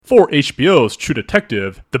For HBO's True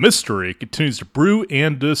Detective, the mystery continues to brew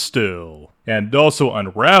and distill, and also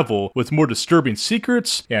unravel with more disturbing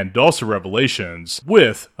secrets and also revelations,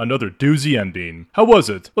 with another doozy ending. How was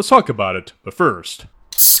it? Let's talk about it, but first,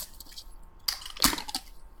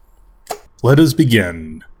 let us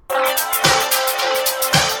begin.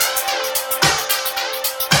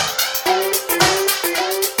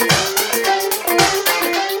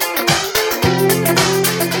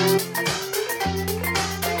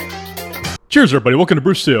 Cheers everybody, welcome to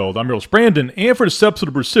Brewstilled. I'm your host Brandon, and for this episode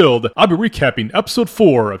of Brewstilled, I'll be recapping episode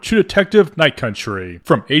 4 of True Detective Night Country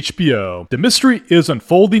from HBO. The mystery is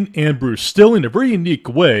unfolding and Brewstilling in a very unique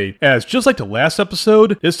way, as just like the last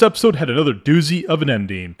episode, this episode had another doozy of an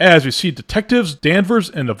ending, as we see detectives Danvers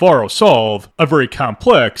and Navarro solve a very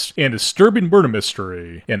complex and disturbing murder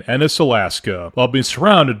mystery in Ennis, Alaska, while being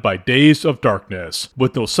surrounded by days of darkness,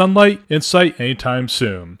 with no sunlight in sight anytime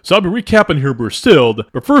soon. So I'll be recapping here Brewstilled,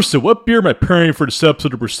 but first, what beer am I preparing for this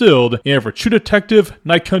episode of Brewstilled and for True Detective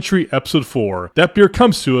Night Country episode 4. That beer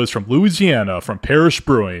comes to us from Louisiana from Parish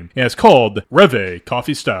Brewing, and it's called Reve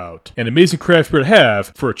Coffee Stout. An amazing craft beer to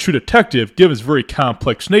have for a True Detective given its very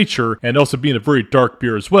complex nature and also being a very dark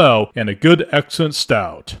beer as well, and a good excellent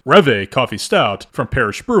stout. Reve Coffee Stout from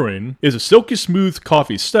Parish Brewing is a silky smooth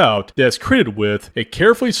coffee stout that is created with a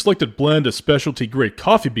carefully selected blend of specialty grade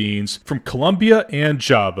coffee beans from Colombia and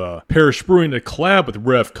Java. Parish Brewing, a collab with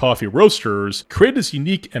Rev Coffee Roaster, created this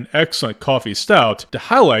unique and excellent coffee stout to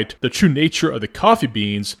highlight the true nature of the coffee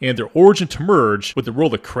beans and their origin to merge with the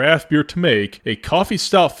role of craft beer to make a coffee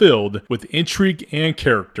stout filled with intrigue and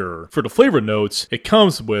character. For the flavor notes, it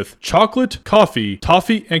comes with chocolate, coffee,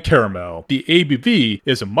 toffee, and caramel. The ABV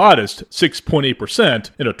is a modest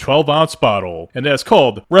 6.8% in a 12-ounce bottle, and that's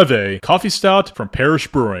called Reve Coffee Stout from Parish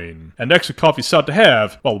Brewing. An excellent coffee stout to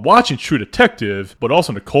have while watching True Detective, but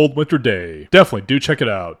also on a cold winter day. Definitely do check it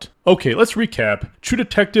out. Okay, let's recap True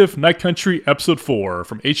Detective Night Country Episode 4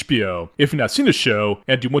 from HBO. If you've not seen the show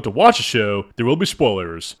and you want to watch the show, there will be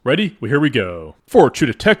spoilers. Ready? Well, here we go. For True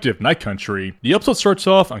Detective Night Country, the episode starts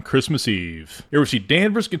off on Christmas Eve. Here we see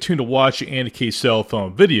Danvers continue to watch Andy K's cell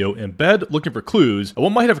phone video in bed looking for clues of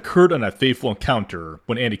what might have occurred on that fateful encounter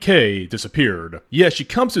when Andy K disappeared. Yet she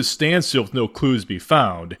comes to a standstill with no clues to be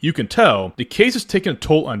found. You can tell the case is taking a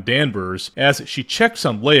toll on Danvers as she checks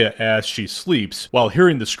on Leia as she sleeps while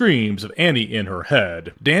hearing the screams of Annie in her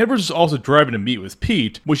head. Danvers is also driving to meet with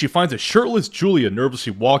Pete when she finds a shirtless Julia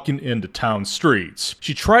nervously walking into town streets.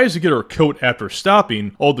 She tries to get her coat after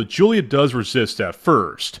stopping, although Julia does resist at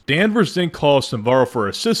first. Danvers then calls Navarro for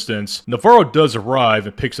assistance. Navarro does arrive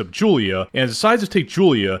and picks up Julia and decides to take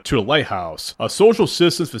Julia to the Lighthouse, a social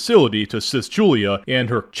assistance facility to assist Julia in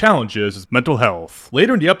her challenges with mental health.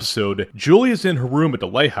 Later in the episode, Julia is in her room at the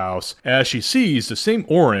Lighthouse as she sees the same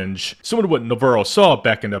orange, similar to what Navarro saw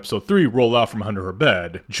back in episode 3, roll out from under her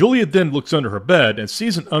bed. Julia then looks under her bed and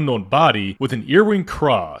sees an unknown body with an earring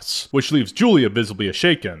cross, which leaves Julia visibly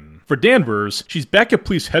shaken. For Danvers, she's back at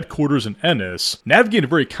police headquarters in Ennis, navigating a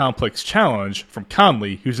very complex challenge from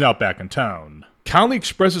Conley, who's now back in town. Conley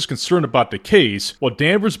expresses concern about the case, while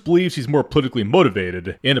Danvers believes he's more politically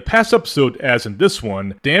motivated. In a past episode, as in this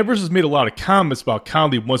one, Danvers has made a lot of comments about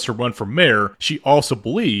Conley wants to run for mayor. She also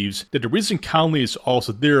believes that the reason Conley is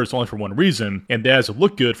also there is only for one reason, and that is to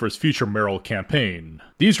look good for his future mayoral campaign.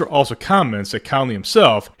 These are also comments that Conley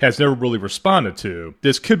himself has never really responded to.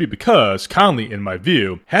 This could be because Conley, in my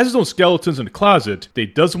view, has his own skeletons in the closet that he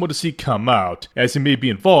doesn't want to see come out, as he may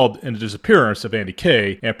be involved in the disappearance of Andy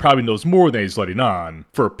K and probably knows more than he's letting on.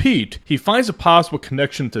 For Pete, he finds a possible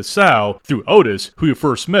connection to Sal through Otis, who he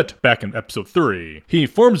first met back in episode 3. He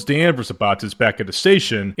informs Danvers about this back at the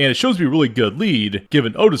station, and it shows to be a really good lead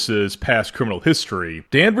given Otis's past criminal history.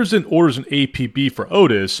 Danvers then orders an APB for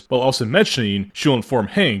Otis, while also mentioning she'll inform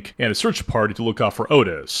Hank and a search party to look out for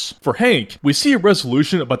Otis. For Hank, we see a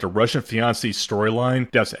resolution about the Russian fiancé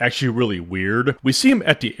storyline that's actually really weird. We see him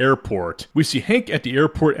at the airport. We see Hank at the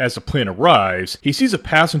airport as the plane arrives. He sees the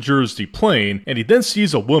passengers of the plane, and he then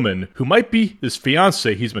sees a woman who might be this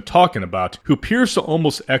fiancé he's been talking about, who appears to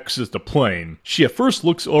almost exit the plane. She at first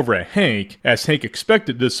looks over at Hank, as Hank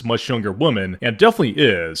expected this much younger woman, and definitely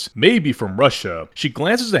is, maybe from Russia. She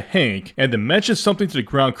glances at Hank, and then mentions something to the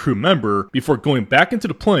ground crew member before going back into into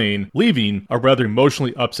the plane, leaving a rather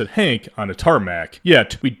emotionally upset Hank on the tarmac.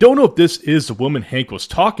 Yet, we don't know if this is the woman Hank was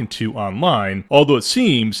talking to online, although it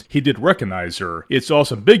seems he did recognize her. It's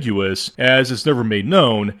also ambiguous, as it's never made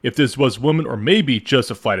known if this was a woman or maybe just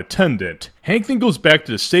a flight attendant. Hank then goes back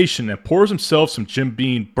to the station and pours himself some Jim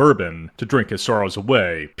Beam bourbon to drink his sorrows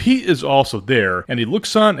away. Pete is also there, and he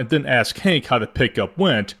looks on and then asks Hank how the pickup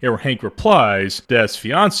went, and where Hank replies that his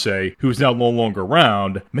fiancée, who is now no longer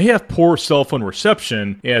around, may have poor cell phone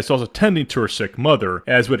reception and is also tending to her sick mother,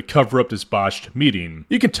 as way to cover up this botched meeting.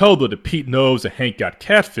 You can tell though that Pete knows that Hank got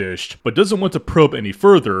catfished, but doesn't want to probe any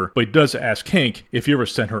further, but he does ask Hank if he ever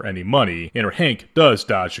sent her any money, and where Hank does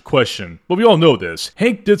dodge the question. But we all know this.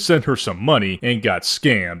 Hank did send her some money and got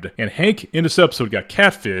scammed, and Hank in this episode got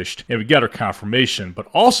catfished, and we got her confirmation. But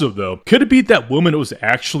also though, could it be that woman was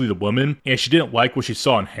actually the woman and she didn't like what she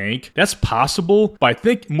saw in Hank? That's possible, but I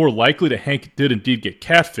think more likely that Hank did indeed get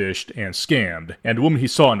catfished and scammed, and the woman he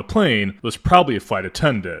saw on the plane was probably a flight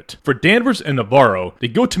attendant. For Danvers and Navarro, they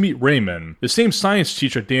go to meet Raymond, the same science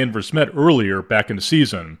teacher Danvers met earlier back in the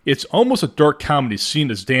season. It's almost a dark comedy scene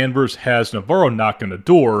as Danvers has Navarro knock on the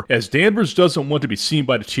door, as Danvers doesn't want to be seen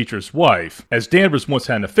by the teacher's wife, as Danvers once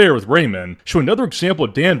had an affair with Raymond, showing another example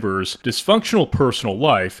of Danvers' dysfunctional personal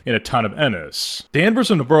life in a town of Ennis.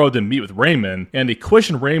 Danvers and Navarro then meet with Raymond, and they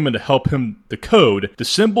question Raymond to help him decode the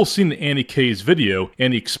symbol seen in Annie K's video,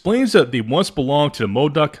 and he explains that they once belonged to the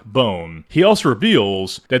Modoc Bone. He also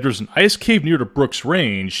reveals that there's an ice cave near the Brooks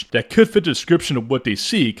Range that could fit the description of what they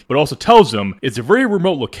seek, but also tells them it's a very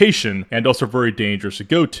remote location and also very dangerous to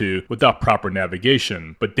go to without proper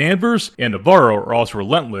navigation. But Danvers and Navarro are also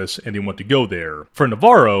relentless and they want to go there. For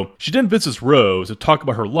Navarro, she then visits Rose to talk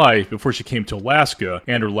about her life before she came to Alaska,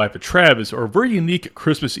 and her life at Travis are a very unique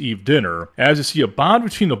Christmas Eve dinner, as you see a bond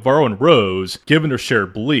between Navarro and Rose given their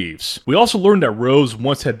shared beliefs. We also learn that Rose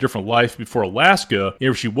once had a different life before Alaska,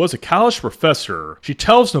 and she was a college professor. She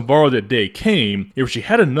tells Navarro that day came if she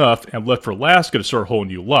had enough and left for Alaska to start a whole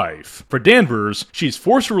new life. For Danvers, she's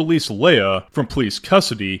forced to release Leia from police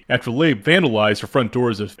custody after Leia vandalized the front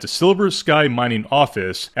doors of the Silver Sky Mining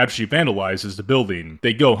office after she vandalizes the building.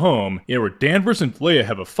 They go home, and where Danvers and Leia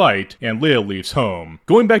have a fight, and Leia leaves home.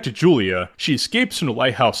 Going back to Julia, she escapes from the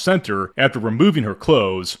Lighthouse Center after removing her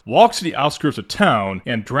clothes, walks to the outskirts of town,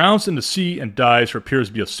 and drowns in the sea and dies for what appears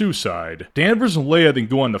to be a suicide. Danvers and Leia then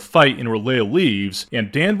go on to fight, and where Leia leaves,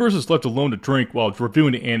 and Danvers is left alone to drink while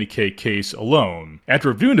reviewing the Annie K case alone. After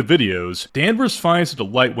reviewing the videos, Danvers finds that the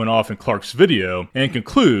light went off in Clark's video, and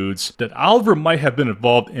concludes that Oliver might have been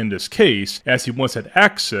involved in this case, as he once had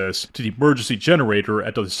access to the emergency generator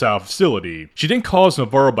at the LaSalle facility. She then calls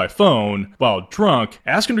Navarro by phone while drunk,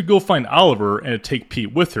 asking her to go find Oliver and to take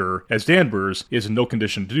Pete with her, as Danvers is in no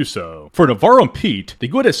condition to do so. For Navarro and Pete, they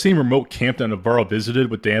go to that same remote camp that Navarro visited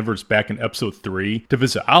with Danvers back in episode 3 to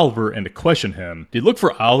visit Oliver and to question him. They look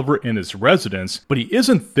for Oliver in his residence, but he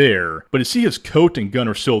isn't there, but you see his coat and gun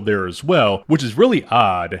are still there as well, which is really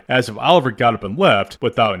odd, as if Oliver got up and left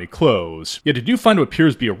without any clothes. Yet they do find what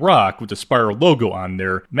appears to be a rock with the spiral logo on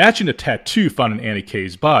there, matching the tattoo found in Annie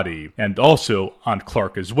K's body, and also on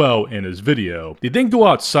Clark as well in his video. They then go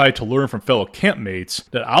outside to learn from fellow campmates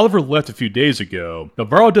that Oliver left a few days ago.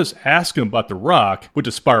 Navarro does ask him about the rock with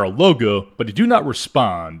the spiral logo, but they do not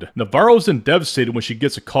respond. Navarro is then devastated when she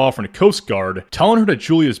gets a call from the Coast Guard telling her that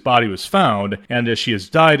Julia's body was found and that she has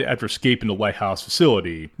died after escaping the Lighthouse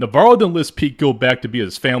facility. Navarro then lets Pete go back to be with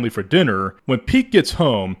his family for dinner. When Pete gets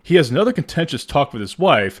home, he has another contentious talk with his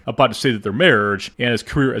wife about the state of their marriage and his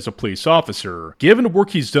career as a police officer. Given the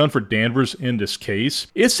work he's done for Danvers in this case,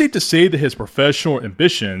 it's safe to say that his professional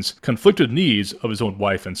ambitions conflict with the needs of his own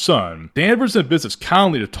wife and son. Danvers then visits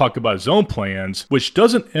Conley to talk about his own plans, which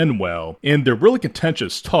doesn't end well. In their really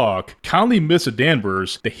contentious talk, Conley admits to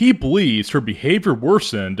Danvers that he believes her behavior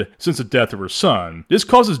worsened since the death of her son. This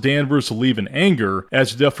causes Danvers to leave in anger,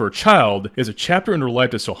 as the death of her child is a chapter in her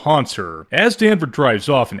life that still haunts her. As Danvers drives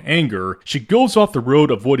off in anger, she goes off the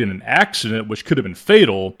road avoiding an accident which could have been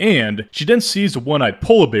fatal, and she then sees a one-eyed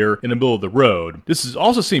polar bear in the middle of the road. This is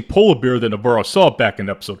also the same polar bear that Navarro saw back in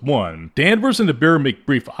episode 1. Danvers and the bear make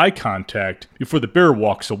brief eye contact before the bear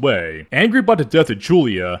walks away. Angry about the death of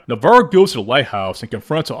Julia, Navarro goes to the lighthouse and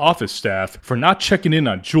confronts the office staff for not checking in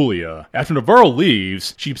on Julia. After Navarro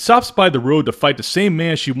leaves, she stops by the road to fight the same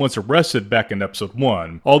man she once arrested back in episode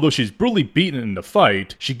 1. Although she's brutally beaten in the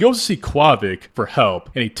fight, she goes to see Quavik for help,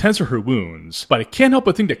 and he tends to her wounds. But I can't help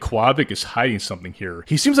but think that Quavik is hiding something here.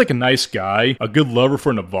 He seems like a nice guy, a good lover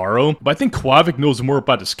for Navarro, but I think Quavik knows more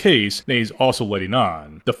about this case than he's also letting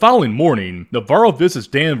on. The following morning, Navarro visits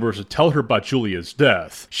Danvers to tell her about Julia's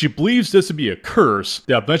death. She believes this to be a curse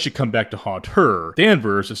that eventually come back to haunt her.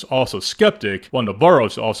 Danvers is also a skeptic, while Navarro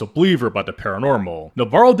is also a believer about the paranormal.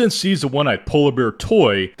 Navarro then sees the one-eyed polar bear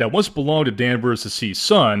toy that once belonged to Danvers' deceased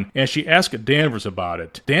son, and she asks Danvers about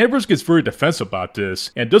it. Danvers gets very defensive about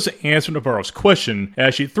this, and doesn't answer Navarro's question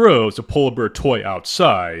as she throws the polar bear toy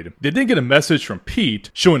outside. They then get a message from Pete,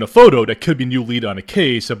 showing a photo that could be a new lead on a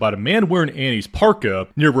case about a man wearing Annie's parka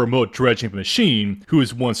near a remote dredging machine who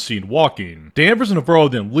is once seen walking. Danvers and Navarro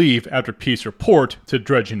then leave after Pete's report to the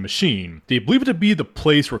dredging machine. They believe it to be the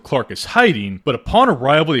place where Clark is hiding, but upon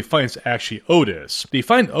arrival they find it's actually Otis. They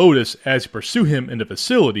find Otis as they pursue him in the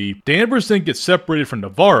facility. Danvers then gets separated from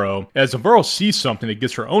Navarro as Navarro sees something that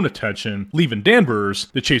gets her own attention, leaving Danvers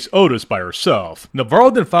to chase Otis by herself. Navarro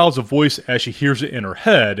then follows a voice as she hears it in her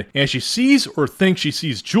head, and she sees or thinks she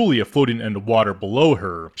sees Julia floating in the water below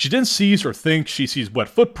her. She then sees or thinks she sees wet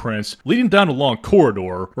footprints leading down a long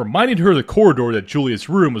corridor, reminding her of the corridor that Julia's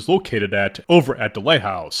room was located at over at the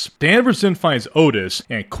lighthouse. Danvers then finds Otis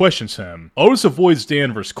and questions him. Otis avoids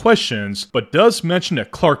Danvers' questions, but does mention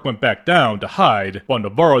that Clark went back down to hide, while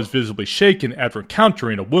Navarro is visibly shaken after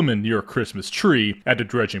encountering a woman near a Christmas tree at the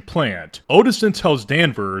dredging plant. Otis then tells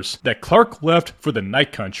Danvers that Clark left for the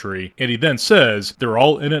night country, and he then says they're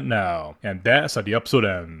all in it now. And that's how the episode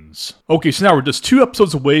ends. Okay, so now we're just 2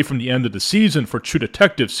 episodes away from the end of the season for True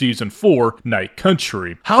Detective Season 4, Night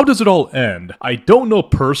Country. How does it all end? I don't know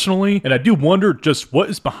personally, and I do wonder just what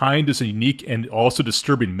is behind this unique and also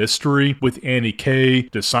disturbing mystery with Annie K,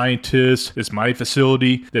 the scientist, this mining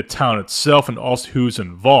facility, the town itself, and also who's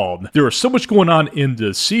involved. There is so much going on in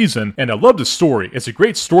this season, and I love the story. It's a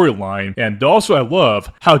great storyline, and also I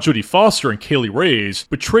love how Jodie Foster and Kaylee Reyes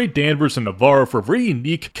portrayed Danvers and Navarro for a very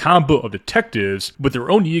unique combo of detectives with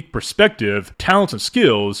their own unique perspective, talents, and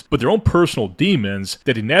skills, but their own personal demons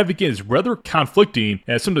that they navigate is rather conflicting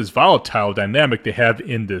and sometimes volatile dynamic they have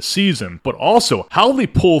in this season, but also how they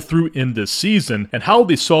pull through in this season and how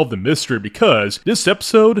they solve the mystery, because this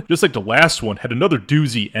episode, just like the last one, had another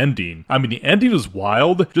doozy ending. I mean, the ending was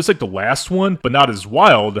wild, just like the last one, but not as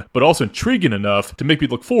wild, but also intriguing enough to make me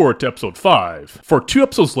look forward to episode 5. For 2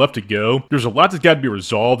 episodes left to go, there's a lot that's got to be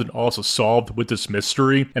resolved and also solved with this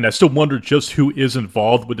mystery, and I still wonder just who is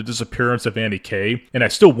involved with the disappearance of Annie K, and I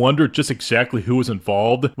still wonder just exactly who is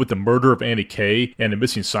involved with the murder of Annie K and the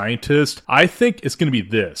missing scientist. I think it's going to be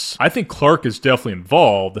this. I think Clark is definitely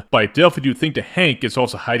involved, but I definitely do think that Hank is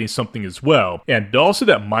also hiding something as well, and also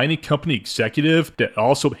that mining company executive that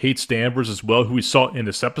also hates Danvers as well, who we saw in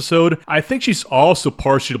this episode. I think she's also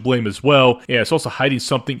partially to blame as well, and it's also hiding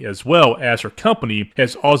something as well, as her company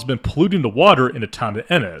has also been polluting the water in the town of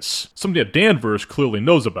Ennis, something that Danvers clearly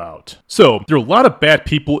knows about. So there are a lot of bad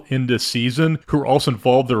people in this season who are also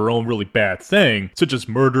involved in their own really bad thing, such as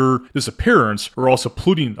murder, disappearance, or also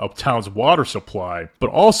polluting of town's water supply. But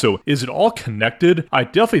also, is it all connected? I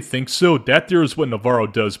definitely think so. That there is what Navarro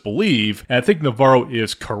does believe, and I think Navarro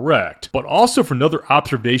is correct. But also for another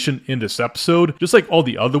observation in this episode, just like all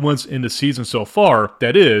the other ones in the season so far,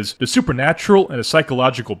 that is, the supernatural and the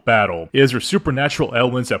psychological battle. Is there supernatural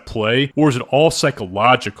elements at play, or is it all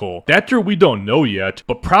psychological? That there we don't know yet,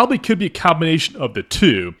 but probably could be a combination of the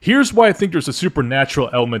two. Here's why I think there's a supernatural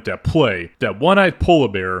element at play. That one-eyed polar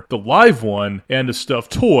bear, the live one, and the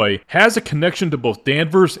stuffed toy has a connection to both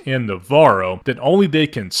Danvers and Navarro that only they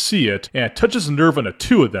can see it, and it touches a nerve on the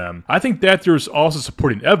two of them. I think that there's also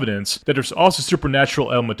supporting evidence that there's also a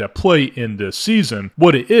supernatural element at play in this season.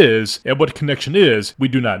 What it is, and what the connection is, we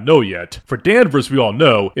do not know yet. For Danvers, we all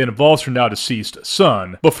know, it involves her now deceased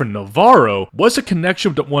son. But for Navarro, what's the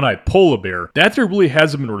connection with the one-eyed polar bear? That there really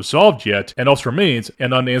hasn't been resolved yet, and also remains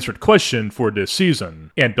an unanswered question for this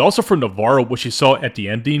season. And also for Navarro, what she saw at the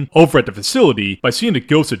ending, over at the facility, by seeing the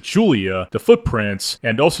ghost of Julia, the footprints,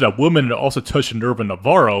 and also that woman that also touched a nerve in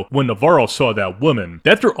Navarro when Navarro saw that woman.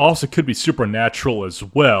 That there also could be supernatural as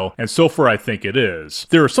well, and so far I think it is.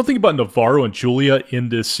 There is something about Navarro and Julia in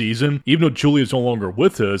this season, even though Julia is no longer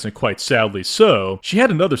with us, and quite sadly so, she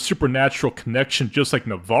had another supernatural connection just like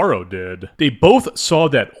Navarro did. They both saw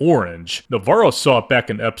that orange. Navarro saw it back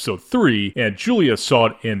in episode 3, and Julia saw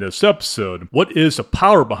it in this episode. What is the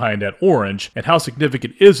power behind that orange, and how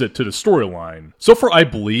significant is it to the storyline? So far I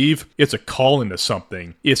believe it's a calling to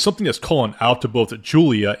something. It's something that's calling out to both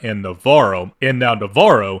Julia and Navarro, and now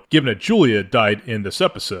Navarro, given that Julia died in this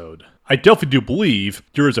episode. I definitely do believe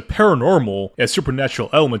there is a paranormal and supernatural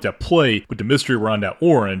element at play with the mystery around that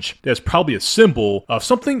orange that's probably a symbol of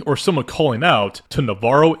something or someone calling out to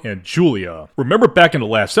Navarro and Julia. Remember back in the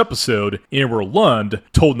last episode, Amber Lund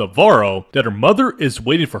told Navarro that her mother is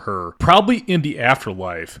waiting for her, probably in the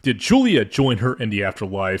afterlife. Did Julia join her in the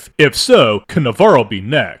afterlife? If so, could Navarro be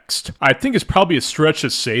next? I think it's probably a stretch to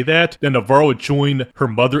say that Navarro would join her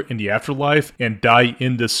mother in the afterlife and die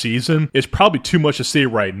in this season. It's probably too much to say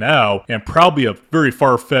right now, and probably a very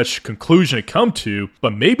far-fetched conclusion to come to,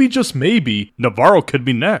 but maybe, just maybe, Navarro could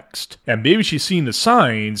be next. And maybe she's seeing the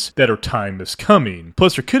signs that her time is coming.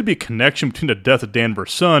 Plus, there could be a connection between the death of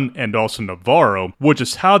Danvers' son and also Navarro, which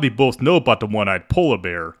is how they both know about the one-eyed polar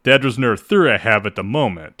bear. That is another theory I have at the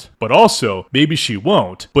moment. But also, maybe she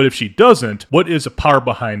won't, but if she doesn't, what is the power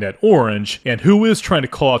behind that orange, and who is trying to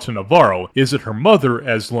call out to Navarro? Is it her mother,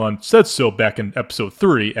 as Lund said so back in episode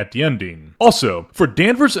 3 at the ending? Also, for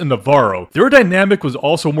Danvers and Navarro, their dynamic was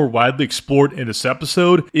also more widely explored in this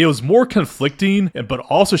episode. It was more conflicting, but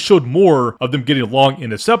also showed more of them getting along in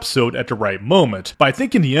this episode at the right moment. But I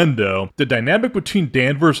think in the end though, the dynamic between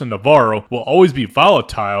Danvers and Navarro will always be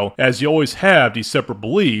volatile, as you always have these separate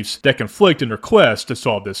beliefs that conflict in their quest to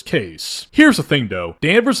solve this case. Here's the thing though,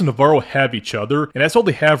 Danvers and Navarro have each other, and that's all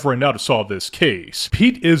they have right now to solve this case.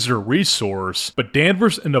 Pete is their resource, but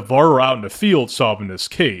Danvers and Navarro are out in the field solving this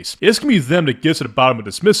case. It's gonna be them that gets to the bottom of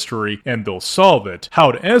this mystery, and they'll solve it.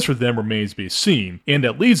 How it ends for them remains to be seen. And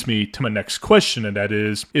that leads me to my next question, and that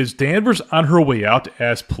is Danvers on her way out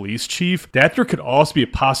as police chief? That there could also be a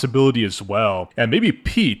possibility as well. And maybe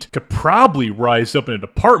Pete could probably rise up in a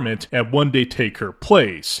department and one day take her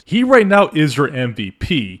place. He right now is her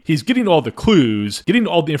MVP. He's getting all the clues, getting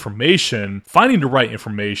all the information, finding the right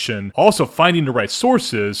information, also finding the right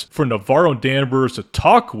sources for Navarro and Danvers to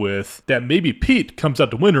talk with, that maybe Pete comes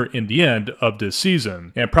out the winner in the end of this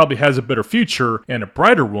season, and probably has a better future and a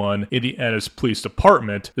brighter one in the Ennis Police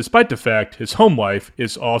Department, despite the fact his home life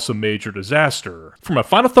is also a major disaster. For my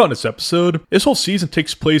final thought in this episode, this whole season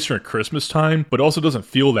takes place during Christmas time, but also doesn't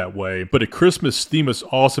feel that way. But the Christmas theme is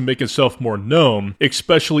also making itself more known,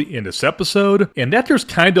 especially in this episode, and that there's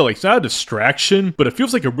kind of like, it's not a distraction, but it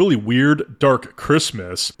feels like a really weird, dark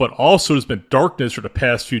Christmas, but also there's been darkness for the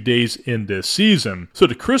past few days in this season. So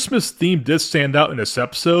the Christmas theme did stand out in this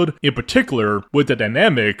episode, in particular with the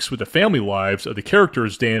dynamics with the family lives of the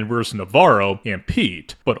characters Danvers, Navarro, and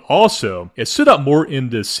Pete. But also, it stood out more in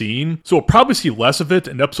this scene, so we'll probably see less of it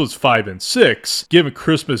in episodes 5 and 6, given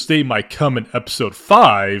Christmas Day might come in episode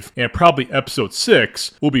 5, and probably episode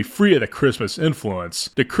 6 will be free of the Christmas influence.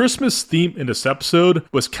 The Christmas theme in this episode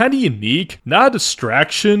was kind of unique, not a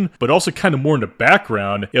distraction, but also kind of more in the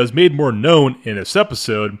background. It was made more known in this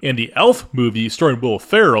episode, and the Elf movie starring Will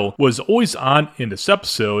Ferrell was always on in this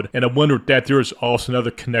episode, and I wondered that there is also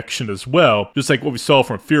another connection as well, just like what we saw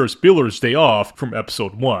from Ferris Bueller's Day Off from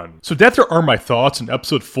episode 1. So that there are my thoughts in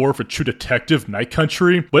episode 4 for True Detective Night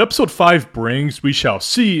Country. What episode 5 brings, we shall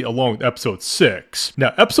see along with episode 6.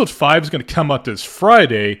 Now, episode 5 is going to come out this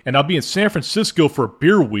Friday, and I'll be in San Francisco for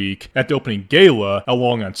Beer Week at the opening gala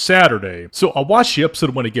along on Saturday. So I'll watch the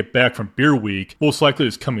episode when I get back from Beer Week, most likely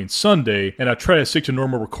this coming Sunday, and I'll try to stick to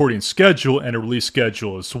normal recording schedule and a release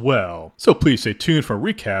schedule as well. So please stay tuned for a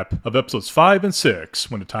recap of episodes 5 and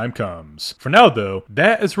 6 when the time comes. For now though,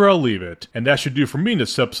 that is where I'll leave it, and that should do for me in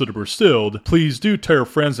this episode of Brewstilled. Please do tell your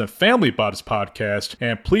friends and family about this podcast,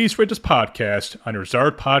 and please rate this podcast on your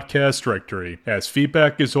desired podcast directory, as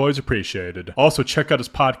feedback is always appreciated. Also check out this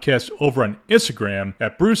podcast over on Instagram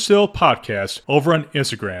at Brewstilled Podcast over on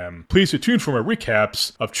Instagram. Please stay tuned for my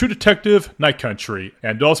recaps of True Detective Night Country,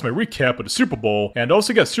 and also my recap of the Super Bowl, and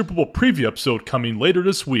also got a Super Bowl preview episode coming later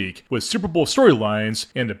this week with Super Bowl storylines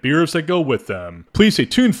and the beers that go with them. Please stay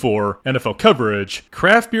tuned for NFL coverage,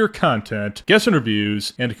 craft beer content, guest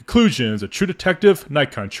interviews, and the conclusions of True Detective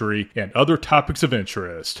Night Country and other topics of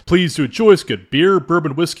interest. Please do enjoy us good beer,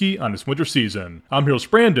 bourbon, whiskey on this winter season. I'm your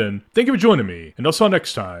host Brandon. Thank you for joining me, and I'll see you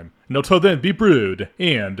next time. And until then, be brewed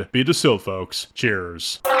and be distilled, folks.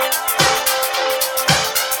 Cheers.